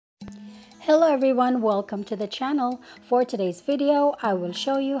Hello everyone, welcome to the channel. For today's video, I will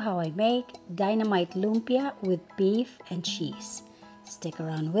show you how I make Dynamite Lumpia with beef and cheese. Stick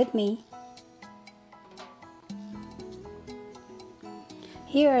around with me.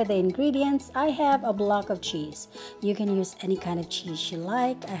 Here are the ingredients. I have a block of cheese. You can use any kind of cheese you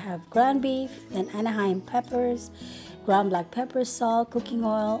like. I have ground beef, then Anaheim peppers, ground black pepper, salt, cooking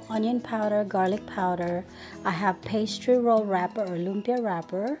oil, onion powder, garlic powder. I have pastry roll wrapper or lumpia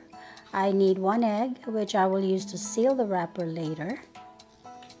wrapper. I need 1 egg, which I will use to seal the wrapper later.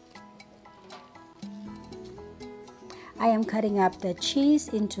 I am cutting up the cheese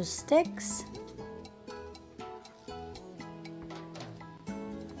into sticks.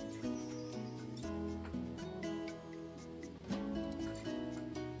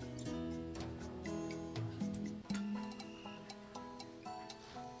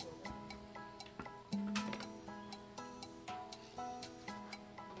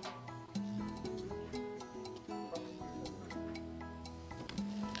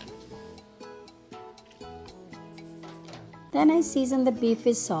 Then I season the beef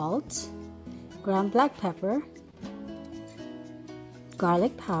with salt, ground black pepper,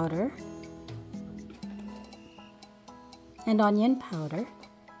 garlic powder, and onion powder.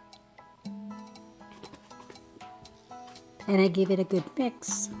 And I give it a good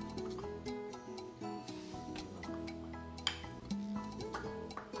mix.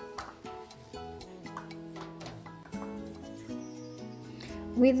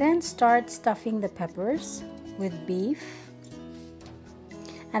 We then start stuffing the peppers with beef.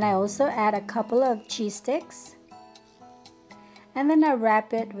 And I also add a couple of cheese sticks. And then I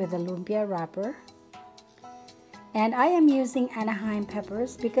wrap it with a lumpia wrapper. And I am using Anaheim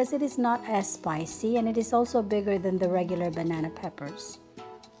peppers because it is not as spicy and it is also bigger than the regular banana peppers.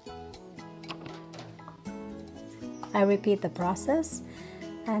 I repeat the process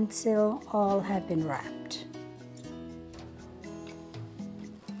until all have been wrapped.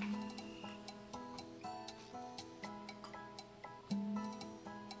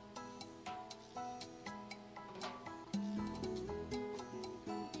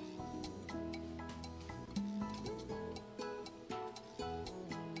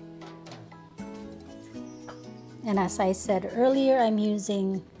 And as I said earlier, I'm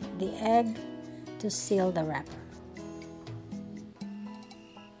using the egg to seal the wrapper.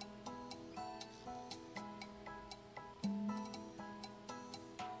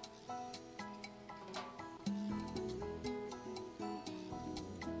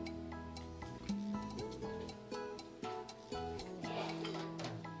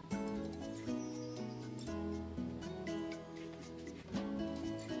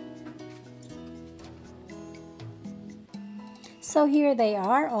 So here they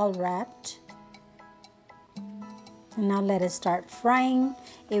are, all wrapped. And now let us start frying.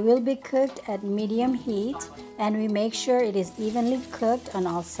 It will be cooked at medium heat and we make sure it is evenly cooked on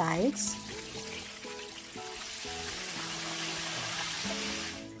all sides.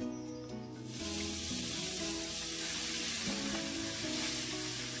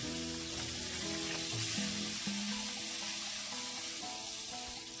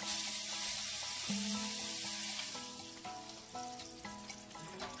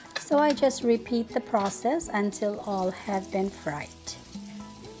 So I just repeat the process until all have been fried.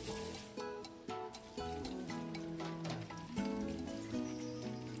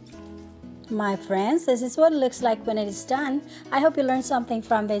 My friends, this is what it looks like when it is done. I hope you learned something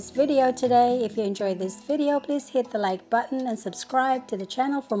from this video today. If you enjoyed this video, please hit the like button and subscribe to the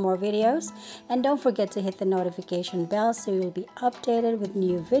channel for more videos. And don't forget to hit the notification bell so you'll be updated with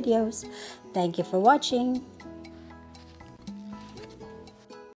new videos. Thank you for watching.